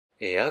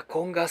エア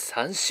コンが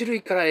3種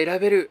類から選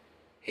べる。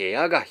部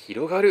屋が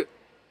広がる。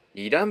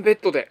2段ベッ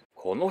ドで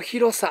この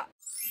広さ。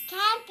キャ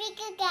ン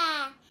ピングカー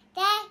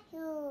ラ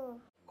イ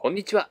フ。こん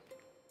にちは。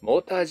モ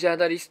ータージャー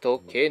ナリスト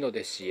K の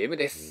弟子 M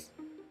です。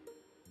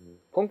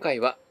今回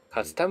は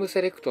カスタム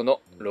セレクトの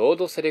ロー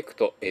ドセレク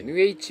ト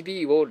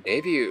Nh-B を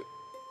レビュー。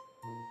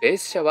ベー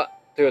ス車は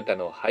トヨタ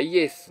のハイ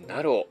エース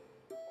ナロ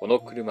ー。こ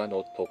の車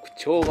の特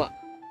徴は、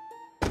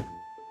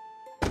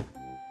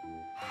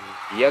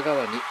リア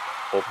側に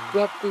ポッ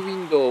プアップウ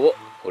ィンドウを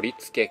取り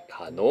付け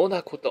可能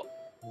なこと。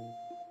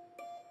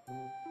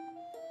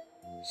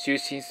就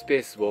寝スペ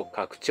ースを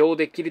拡張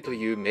できると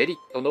いうメリッ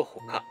トの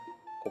ほか、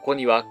ここ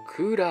には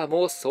クーラー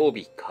も装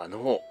備可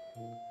能。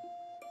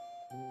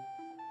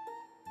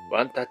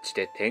ワンタッチ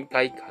で展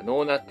開可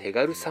能な手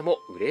軽さも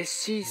嬉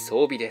しい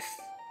装備です。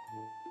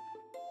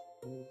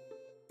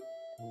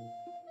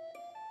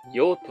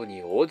用途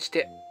に応じ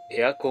て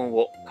エアコン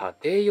を家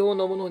庭用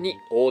のものに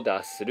オー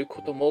ダーする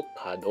ことも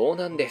可能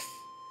なんです。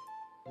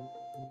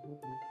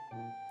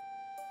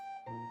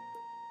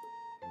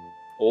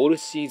オール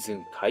シーズ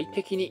ン快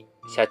適に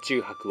車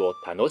中泊を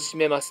楽し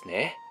めます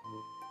ね。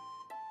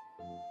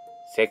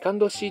セカン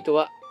ドシート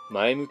は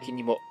前向き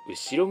にも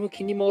後ろ向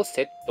きにも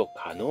セット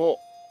可能。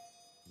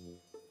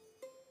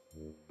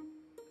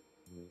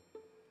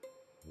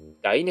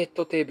ダイネッ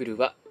トテーブル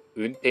は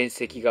運転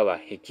席側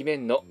壁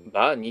面の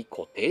バーに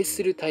固定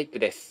するタイプ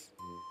です。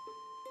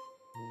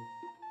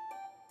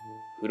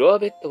フロア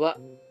ベッドは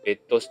ベッ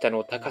ド下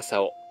の高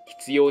さを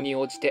必要に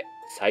応じて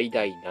最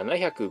大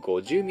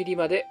750ミリ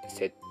まで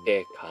設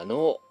定可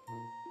能。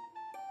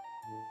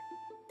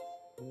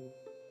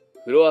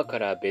フロアか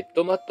らベッ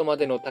ドマットま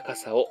での高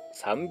さを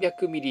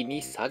300ミリ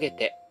に下げ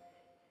て、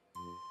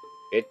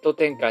ベッド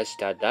展開し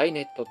たダイ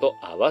ネットと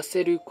合わ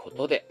せるこ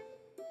とで、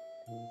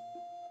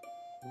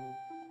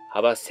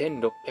幅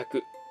 1600×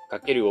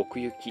 奥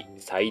行き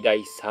最大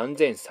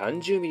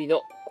3030ミリ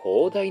の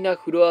広大な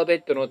フロアベ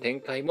ッドの展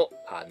開も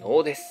可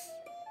能です。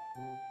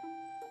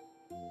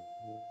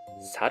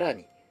さら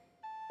に、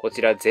こ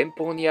ちら前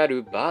方にあ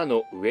るバー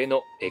の上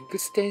のエク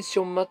ステンシ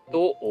ョンマッ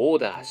トをオー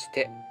ダーし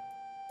て、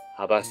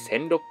幅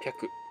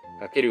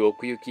 1600×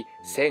 奥行き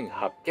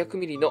1800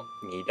ミリの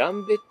2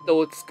段ベッド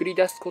を作り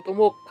出すこと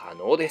も可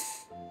能で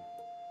す。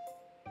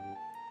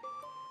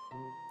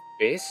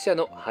ベース車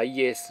のハ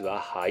イエースは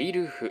ハイ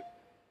ルーフ。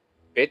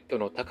ベッド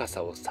の高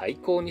さを最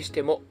高にし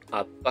ても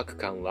圧迫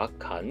感は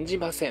感じ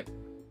ません。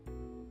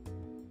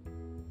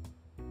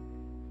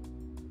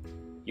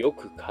よ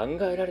く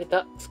考えられ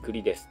た作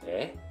りです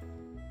ね。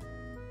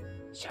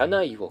車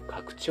内を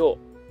拡張。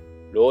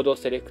ロード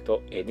セレク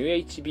ト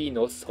Nh-B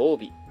の装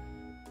備。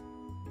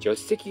助手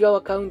席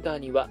側カウンター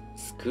には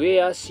スク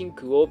エアシン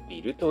クを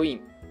ビルトイ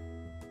ン。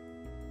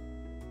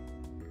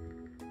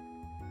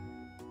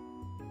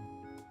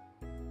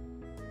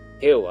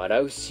手を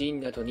洗うシー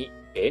ンなどに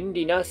便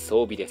利な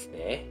装備です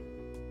ね。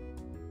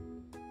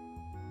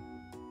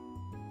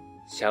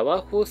シャ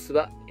ワーホース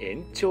は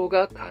延長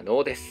が可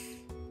能で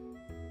す。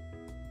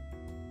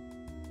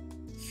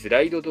ス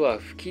ライドドア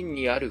付近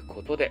にある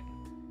ことで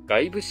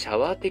外部シャ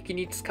ワー的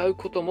に使う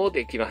ことも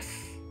できま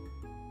す。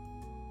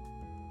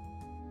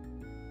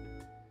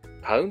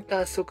カウン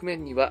ター側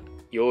面には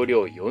容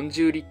量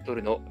40リット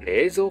ルの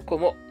冷蔵庫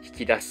も引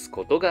き出す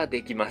ことが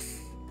できま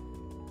す。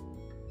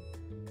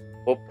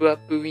ポップア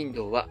ップウィン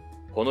ドウは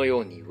この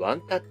ようにワ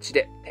ンタッチ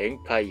で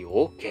展開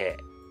OK。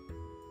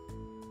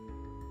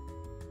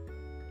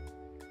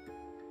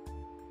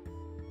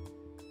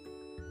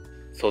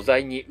素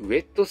材にウェ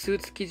ットスー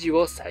ツ生地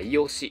を採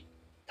用し、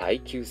耐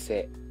久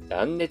性、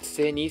断熱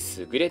性に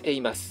優れてい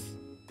ます。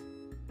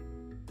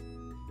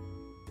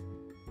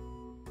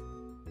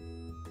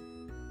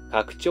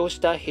拡張し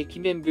た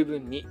壁面部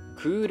分に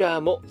クーラ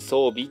ーも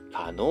装備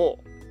可能。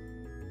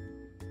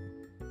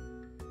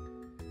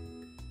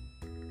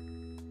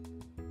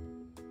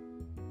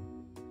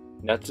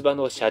夏場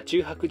の車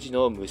中泊時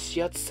の蒸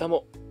し暑さ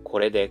もこ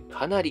れで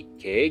かなり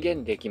軽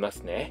減できま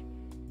すね。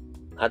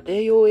家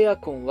庭用エア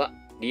コンは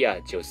リア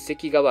助手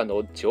席側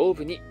の上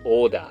部に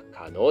オーダー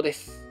可能で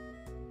す。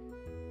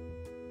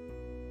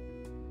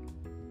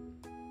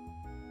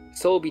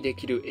装備で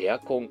きるエア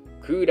コン、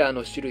クーラー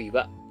の種類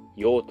は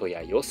用途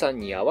や予算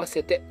に合わ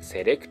せて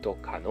セレクト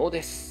可能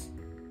です。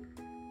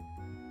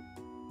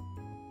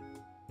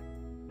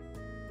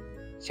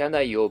車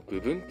内を部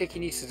分的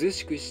に涼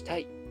しくした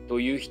いと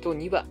いう人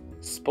には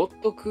スポ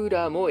ットクー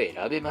ラーも選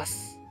べま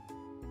す。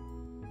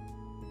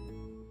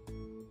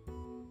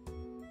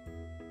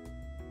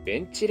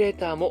ベンチレー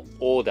ターも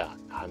オーダ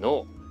ー可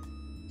能。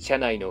車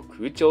内の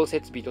空調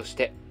設備とし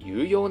て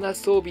有用な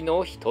装備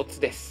の一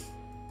つです。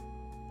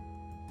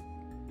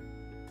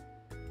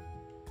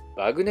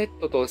バグネッ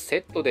トと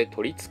セットで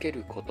取り付け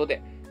ること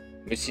で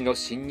虫の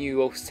侵入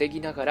を防ぎ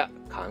ながら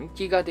換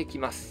気ができ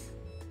ます。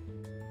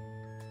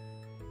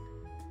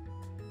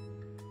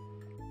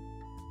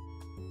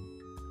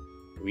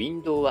ウィ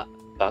ンドウは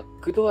バッ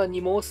クドア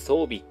にも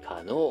装備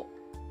可能。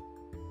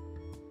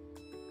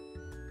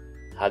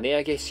跳ね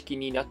上げ式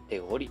になって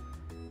おり、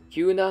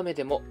急な雨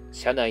でも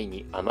車内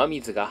に雨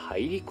水が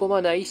入り込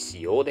まない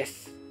仕様で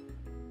す。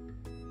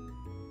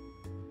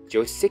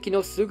助手席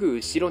のすぐ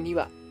後ろに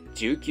は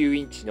19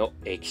インチの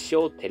液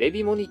晶テレ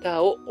ビモニタ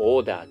ーを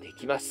オーダーで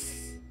きま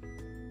す。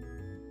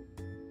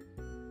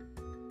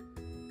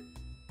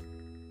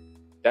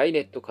ダイネ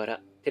ットから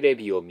テレ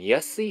ビを見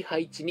やすい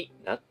配置に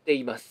なって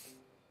います。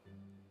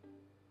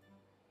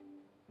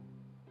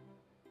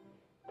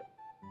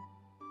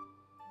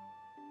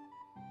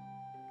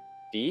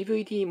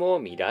DVD も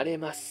見られ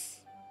ま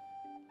す。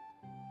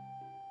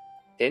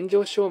天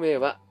井照明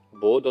は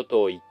ボード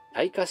と一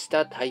体化し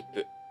たタイ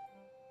プ。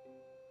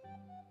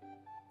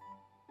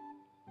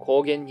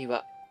光源に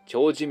は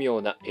長寿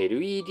命な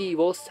LED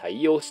を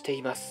採用して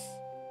います。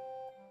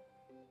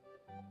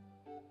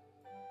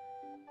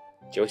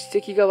助手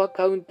席側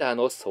カウンター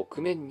の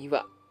側面に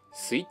は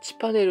スイッチ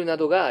パネルな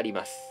どがあり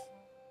ます。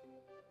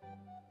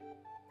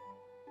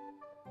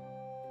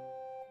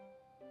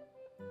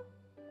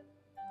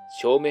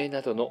照明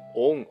などの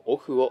オン・オ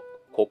フを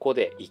ここ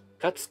で一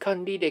括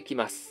管理でき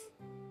ます。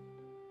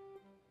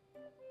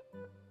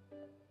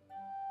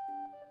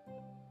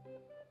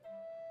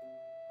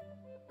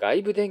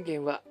外部電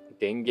源は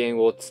電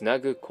源をつな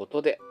ぐこ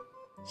とで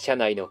車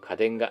内の家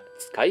電が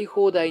使い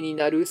放題に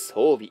なる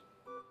装備。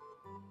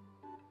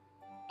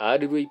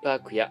RV パー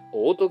クや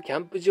オートキャ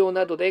ンプ場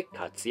などで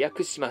活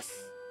躍しま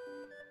す。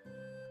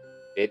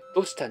ベッ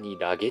ド下に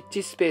ラゲッ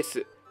ジスペー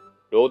ス、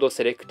ロード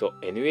セレクト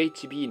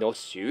Nh-B の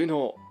収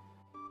納。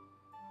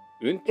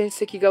運転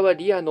席側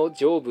リアの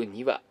上部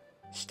には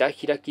下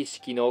開き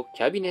式の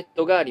キャビネッ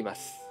トがありま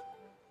す。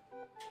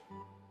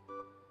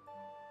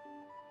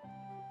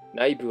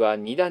内部は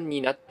2段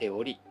になって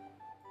おり、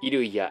衣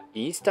類や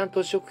インスタン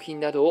ト食品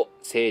などを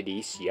整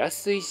理しや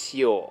すい仕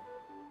様。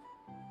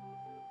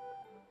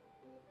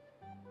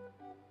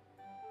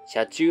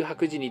車中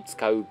泊時に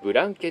使うブ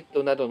ランケッ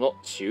トなどの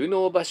収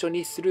納場所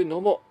にするの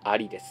もあ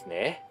りです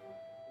ね。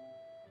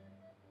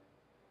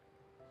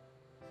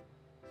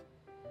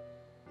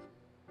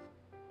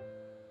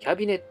キャ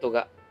ビネット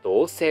が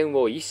動線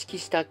を意識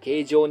した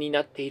形状に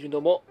なっているの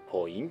も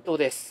ポイント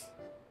です。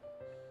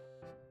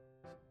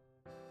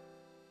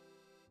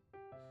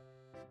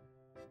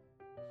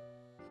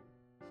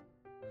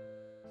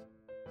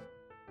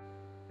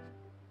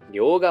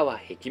両側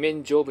壁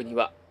面上部に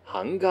は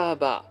ハンガー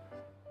バ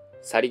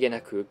ー、さりげ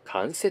なく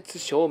間接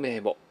照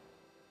明も。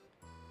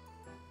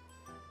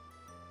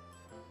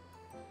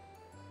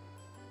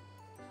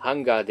ハ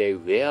ンガーで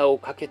ウェアを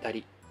かけた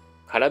り、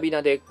カラビ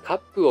ナでカッ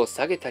プを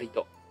下げたり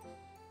と、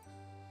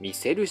見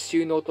せる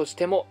収納とし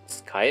ても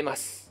使えま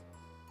す。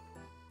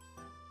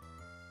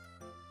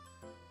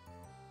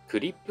ク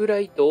リップラ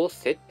イトを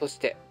セットし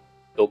て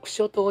読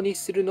書灯に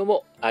するの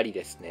もあり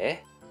です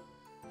ね。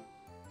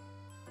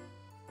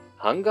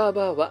ハンガー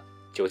バーは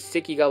助手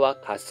席側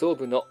下層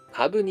部の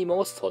下部に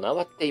も備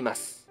わっていま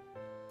す。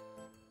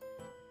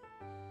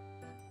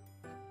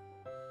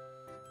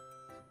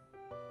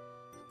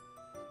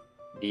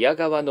リア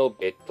側の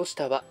ベッド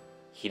下は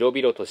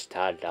広々とし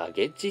たラ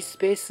ゲッジス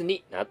ペース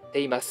になって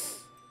いま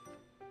す。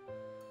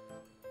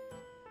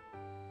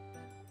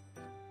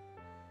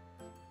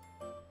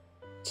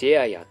チ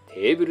ェアや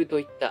テーブルと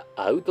いった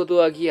アウト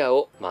ドアギア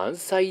を満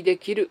載で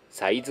きる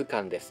サイズ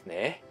感です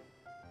ね。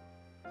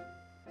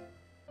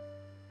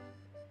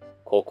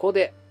ここ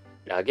で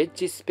ラゲッ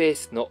ジスペー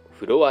スの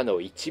フロアの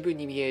一部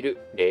に見える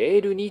レ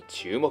ールに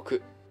注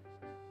目。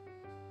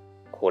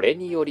これ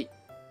により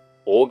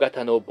大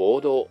型のボ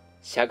ードを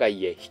車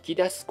外へ引き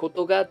出すこ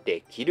とが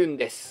できるん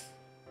です。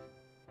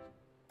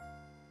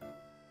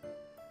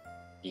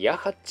リア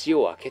ハッチ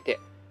を開けて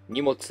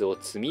荷物を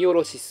積み下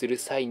ろしする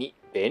際に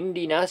便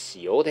利な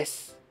仕様で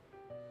す。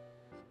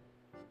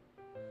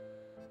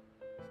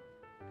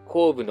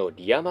後部の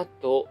リアマッ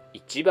トを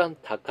一番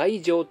高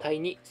い状態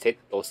にセッ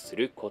トす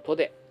ること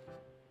で、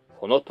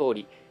この通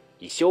り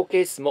衣装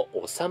ケースも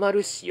収ま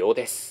る仕様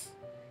です。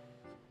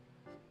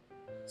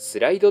ス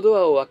ライドド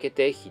アを開け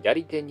て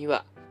左手に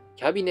は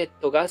キャビネッ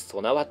トが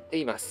備わって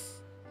いま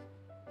す。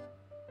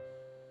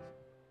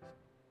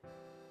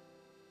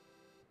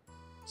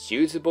シ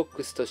ューズボッ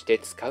クスとして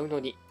使うの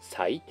に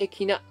最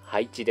適な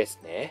配置です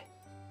ね。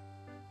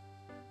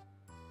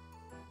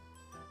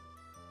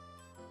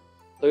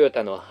トヨ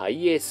タのハ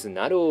イエース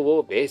ナロー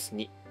をベース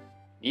に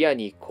リア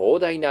に広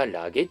大な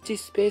ラゲッジ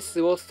スペー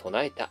スを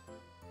備えた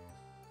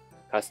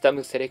カスタ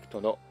ムセレク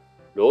トの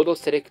ロード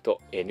セレクト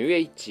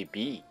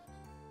Nh-B。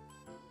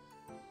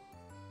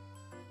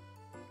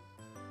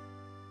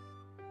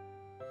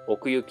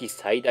奥行き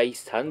最大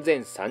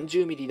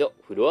 3030mm の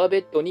フロアベ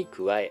ッドに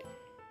加え、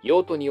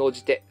用途に応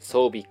じて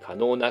装備可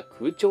能な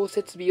空調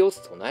設備を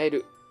備え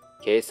る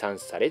計算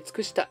され尽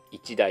くした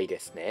一台で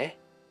すね。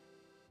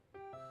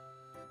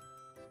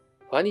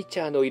ファニチ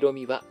ャーの色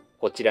味は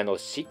こちらの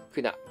シッ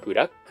クなブ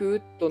ラックウ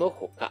ッドの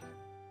ほか、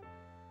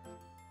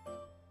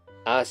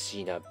アー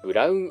シーなブ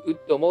ラウンウッ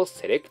ドも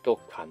セレクト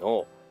可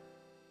能。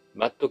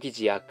マット生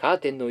地やカー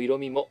テンの色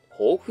味も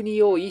豊富に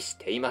用意し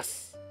ていま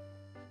す。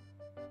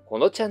こ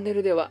のチャンネ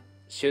ルでは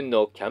旬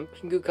のキャン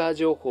ピングカー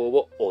情報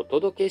をお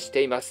届けし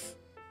ています。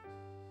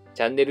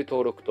チャンネル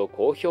登録と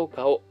高評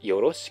価をよ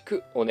ろし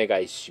くお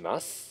願いしま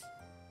す。